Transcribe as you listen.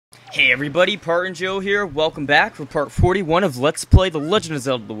Hey everybody, Part Joe here. Welcome back for part 41 of Let's Play The Legend of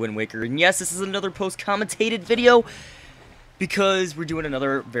Zelda: The Wind Waker. And yes, this is another post-commentated video because we're doing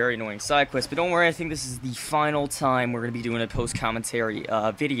another very annoying side quest. But don't worry, I think this is the final time we're going to be doing a post-commentary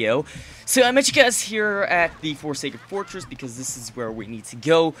video. So I met you guys here at the Forsaken Fortress because this is where we need to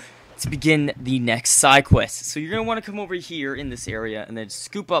go to begin the next side quest. So you're going to want to come over here in this area and then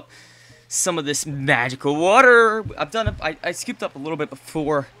scoop up some of this magical water. I scooped up a little bit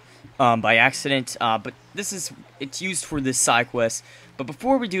before by accident, but it's used for this side quest. But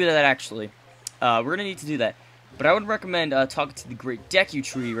before we do that, actually, we're gonna need to do that. But I would recommend talking to the Great Deku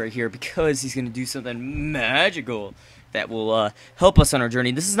Tree right here because he's gonna do something magical that will help us on our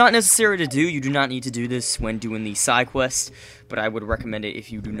journey. This is not necessary to do. You do not need to do this when doing the side quest, but I would recommend it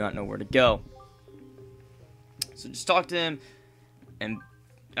if you do not know where to go. So just talk to him and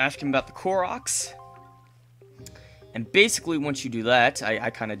ask him about the Koroks. And basically, once you do that, I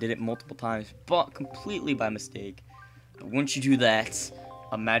kind of did it multiple times, but completely by mistake. But once you do that,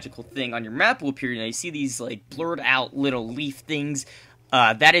 a magical thing on your map will appear. Now, you see these, like, blurred out little leaf things.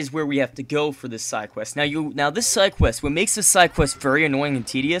 That is where we have to go for this side quest. Now, this side quest, what makes this side quest very annoying and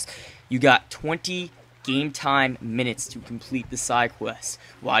tedious, you got 20 game time minutes to complete the side quest.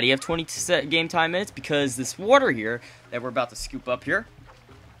 Why do you have 20 game time minutes? Because this water here that we're about to scoop up here,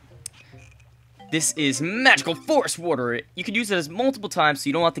 this is magical forest water. You can use it as multiple times, so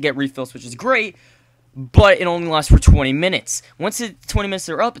you don't have to get refills, which is great, but it only lasts for 20 minutes. Once the 20 minutes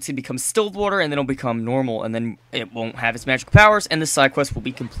are up, it's going to become stilled water, and then it'll become normal, and then it won't have its magical powers, and the side quest will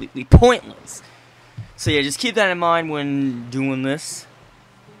be completely pointless. So yeah, just keep that in mind when doing this.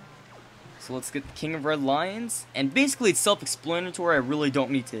 So let's get the King of Red Lions, and basically it's self-explanatory. I really don't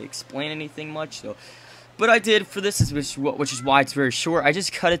need to explain anything much, so... But I did for this, which is why it's very short. I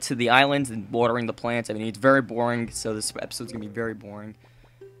just cut it to the islands and watering the plants. I mean, it's very boring, so this episode's going to be very boring.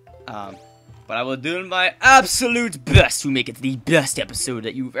 But I will do my absolute best to make it the best episode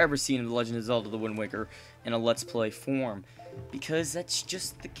that you've ever seen in The Legend of Zelda: The Wind Waker in a Let's Play form. Because that's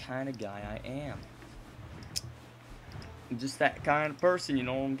just the kind of guy I am. I'm just that kind of person, you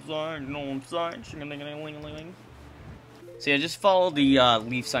know what I'm saying? You know what I'm saying? So yeah, just follow the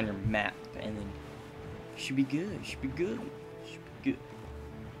leaves on your map, and then... should be good, should be good, should be good.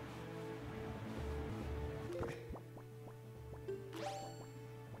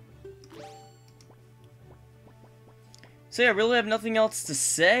 So yeah, I really have nothing else to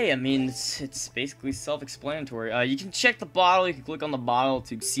say. I mean, it's basically self-explanatory. You can check the bottle, you can click on the bottle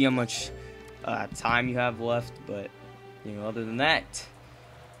to see how much time you have left, but, you know, other than that,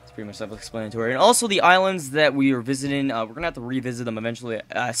 it's pretty much self-explanatory. And also the islands that we are visiting, we're going to have to revisit them eventually.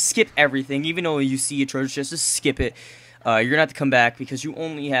 Skip everything. Even though you see a treasure chest, just skip it. You're going to have to come back because you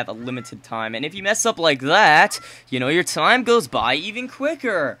only have a limited time. And if you mess up like that, you know, your time goes by even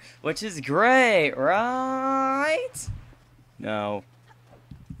quicker. Which is great, right? No.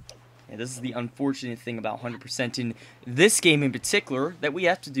 Yeah, this is the unfortunate thing about 100% in this game in particular, that we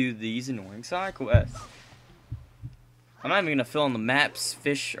have to do these annoying side quests. I'm not even going to fill in the maps,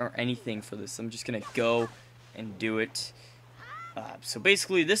 fish, or anything for this. I'm just going to go and do it. So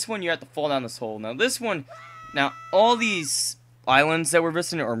basically, this one, you have to fall down this hole. Now, all these islands that we're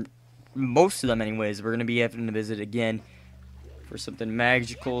visiting, or most of them anyways, we're going to be having to visit again for something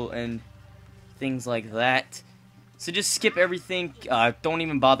magical and things like that. So just skip everything. Don't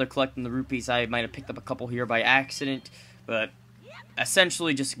even bother collecting the rupees. I might have picked up a couple here by accident, but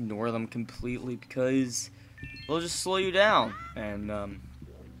essentially just ignore them completely because... they'll just slow you down, and,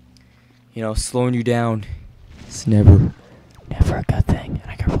 you know, slowing you down is never a good thing.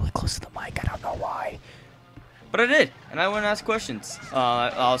 And I got really close to the mic, I don't know why. But I did, and I went and asked questions.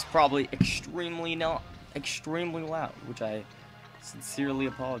 I was probably extremely loud, which I sincerely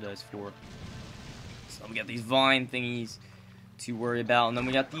apologize for. So we got these vine thingies to worry about, and then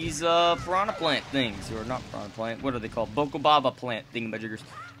we got these, piranha plant things, or not piranha plant, what are they called? Bokobaba plant thingamajiggers.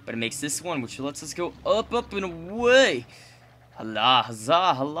 But it makes this one, which lets us go up, and away. Allah,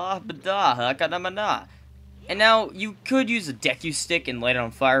 huzzah, Allah, badah, hakadamana. And now, you could use a Deku stick and light it on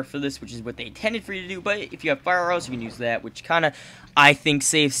fire for this, which is what they intended for you to do. But if you have fire arrows, you can use that, which kind of, I think,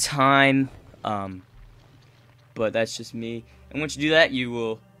 saves time. But that's just me. And once you do that, you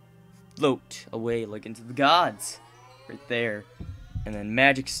will float away, like into the gods. Right there. And then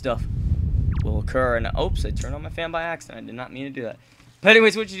magic stuff will occur. And, oops, I turned on my fan by accident. I did not mean to do that. But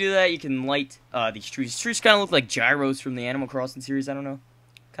anyways, once you do that, you can light these trees. These trees kind of look like gyros from the Animal Crossing series, I don't know.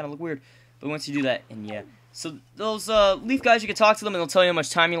 Kind of look weird. But once you do that, and yeah. So those leaf guys, you can talk to them, and they'll tell you how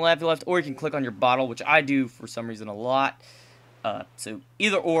much time you have left. Or you can click on your bottle, which I do for some reason a lot. So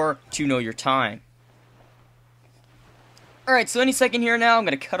either or to know your time. Alright, so any second here now, I'm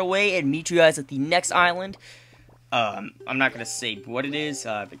going to cut away and meet you guys at the next island. I'm not going to say what it is,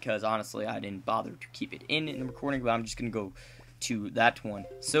 because honestly, I didn't bother to keep it in the recording, but I'm just going to go to that one.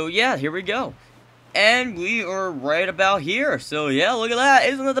 So yeah, here we go. And we are right about here. So yeah, look at that.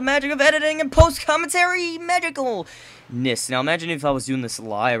 Isn't that the magic of editing and post-commentary magicalness? Now imagine if I was doing this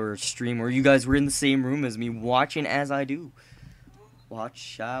live or stream where you guys were in the same room as me watching as I do.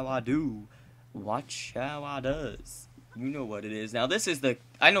 Watch how I do. Watch how I does. You know what it is. Now this is the,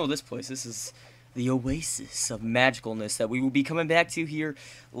 I know this place. This is the oasis of magicalness that we will be coming back to here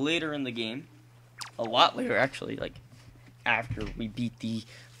later in the game. A lot later, actually, like after we beat the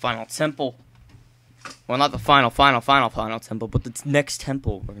final temple. Well, not the final temple, but the next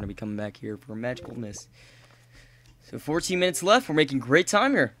temple. We're going to be coming back here for magicalness. So 14 minutes left. We're making great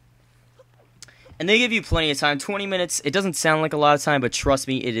time here. And they give you plenty of time. 20 minutes. It doesn't sound like a lot of time, but trust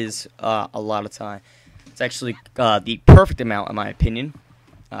me, it is a lot of time. It's actually the perfect amount, in my opinion.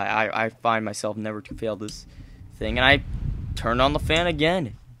 I find myself never to fail this thing. And I turned on the fan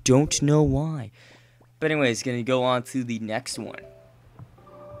again. Don't know why. But anyways, going to go on to the next one.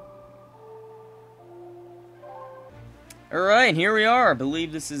 Alright, here we are. I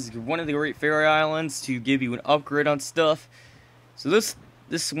believe this is one of the Great Fairy Islands to give you an upgrade on stuff. So this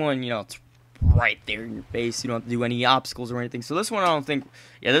one, you know, it's right there in your face. You don't have to do any obstacles or anything. So this one I don't think,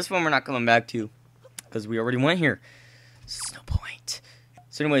 yeah, this one we're not coming back to because we already went here. So there's no point.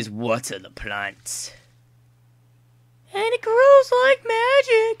 So anyways, what are the plants? And it grows like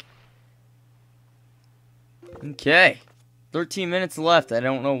magic. Okay, 13 minutes left. I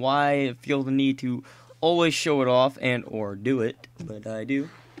don't know why I feel the need to always show it off and or do it, but I do.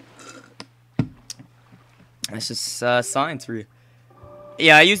 That's just science for you.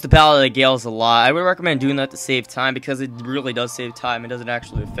 Yeah, I use the Ballad of the Gales a lot. I would recommend doing that to save time because it really does save time. It doesn't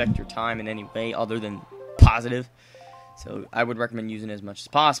actually affect your time in any way other than positive. So I would recommend using it as much as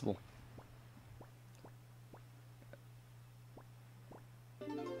possible.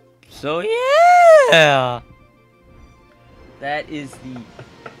 So yeah, that is the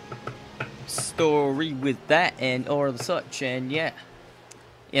story with that and or the such, and yeah.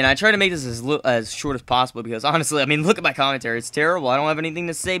 And I try to make this as short as possible because honestly, I mean, look at my commentary. It's terrible. I don't have anything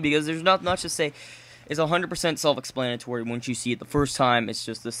to say because there's not much to say. It's 100% self-explanatory. Once you see it the first time, it's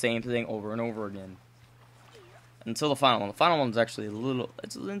just the same thing over and over again. Until the final one. The final one's actually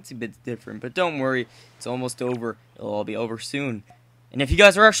it's a bit different, but don't worry. It's almost over. It'll all be over soon. And if you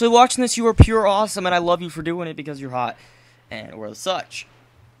guys are actually watching this, you are pure awesome, and I love you for doing it because you're hot and or the such.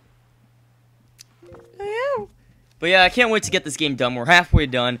 But yeah, I can't wait to get this game done. We're halfway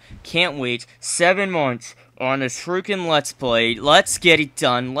done. Can't wait. 7 months on this freaking Let's Play. Let's get it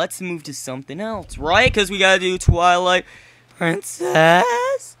done. Let's move to something else, right? Because we gotta do Twilight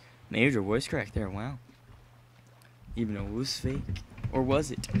Princess. Major voice crack there, wow. Even though it was fake. Or was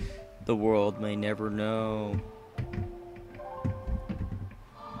it? The world may never know.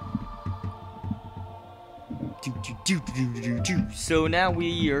 So now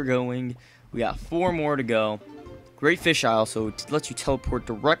we are going. We got 4 more to go. Great Fish Isle, so it lets you teleport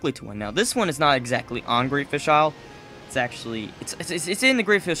directly to one. Now, this one is not exactly on Great Fish Isle. It's actually, it's in the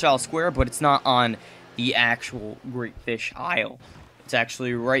Great Fish Isle Square, but it's not on the actual Great Fish Isle. It's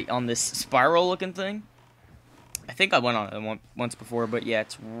actually right on this spiral-looking thing. I think I went on it once before, but yeah,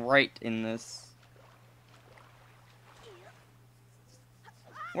 it's right in this.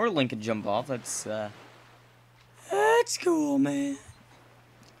 Or Link could jump off. That's cool, man.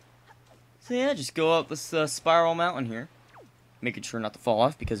 So yeah, just go up this spiral mountain here. Making sure not to fall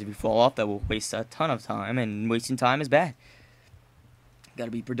off, because if you fall off, that will waste a ton of time, and wasting time is bad.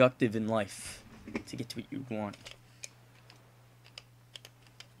 Gotta be productive in life to get to what you want.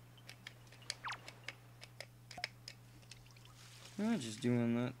 Just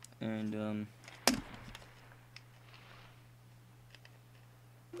doing that, and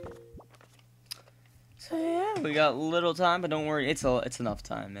so yeah, we got little time, but don't worry, it's enough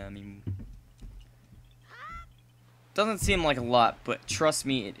time, man. I mean, doesn't seem like a lot, but trust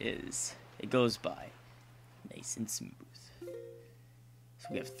me, it is. It goes by nice and smooth. So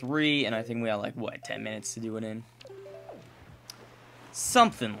we have 3, and I think we have like what, 10 minutes to do it in,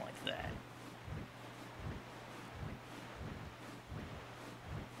 something like that.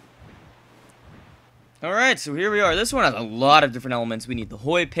 Alright, so here we are. This one has a lot of different elements. We need the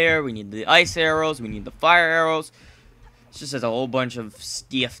Hoi Pear, we need the ice arrows, we need the fire arrows. It just has a whole bunch of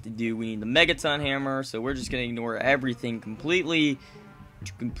stuff to do. We need the Megaton Hammer, so we're just going to ignore everything completely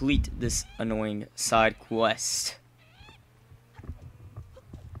to complete this annoying side quest.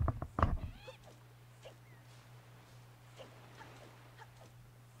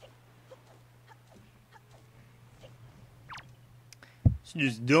 So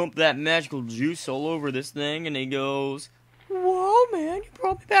just dump that magical juice all over this thing, and he goes, "Whoa, man, you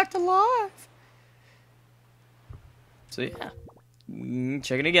brought me back to life." So yeah,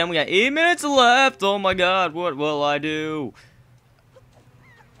 check it again. We got 8 minutes left. Oh my God, what will I do?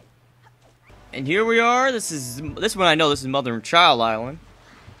 And here we are. This one I know. This is Mother and Child Island.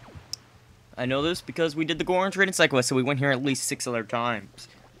 I know this because we did the Goron Trade and Side Quest, so we went here at least 6 other times.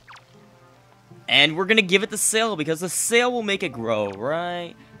 And we're gonna give it the sale because the sale will make it grow,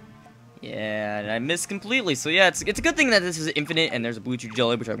 right? Yeah, and I missed completely. So yeah, it's a good thing that this is infinite and there's a blue chew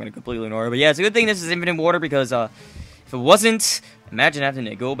jelly, which I'm gonna completely ignore. But yeah, it's a good thing this is infinite water because if it wasn't, imagine having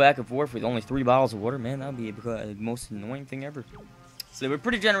to go back and forth with only 3 bottles of water. Man, that would be the most annoying thing ever. So we're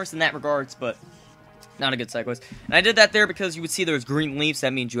pretty generous in that regards, but not a good side quest. And I did that there because you would see there's green leaves.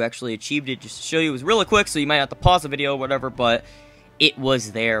 That means you actually achieved it. Just to show you, it was really quick, so you might have to pause the video or whatever, but it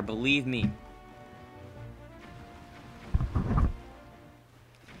was there, believe me.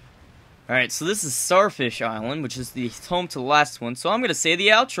 Alright, so this is Starfish Island, which is the home to the last one. So I'm going to say the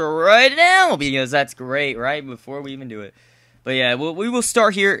outro right now, because that's great, right? Before we even do it. But yeah, we will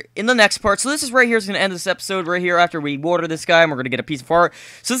start here in the next part. So this is right here is going to end this episode right here after we water this guy, and we're going to get a piece of heart.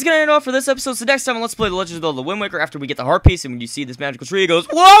 So this is going to end off for this episode. So next time, let's play The Legend of Zelda: Wind Waker after we get the heart piece, and when you see this magical tree, it goes,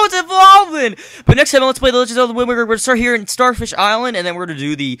 whoa, it's evolving! But next time, let's play The Legend of Zelda: Wind Waker. We're going to start here in Starfish Island, and then we're going to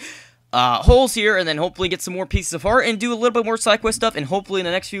do the holes here, and then hopefully get some more pieces of heart, and do a little bit more side quest stuff, and hopefully in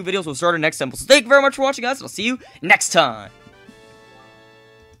the next few videos, we'll start our next temple. So thank you very much for watching, guys, and I'll see you next time.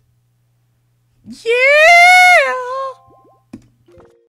 Yeah!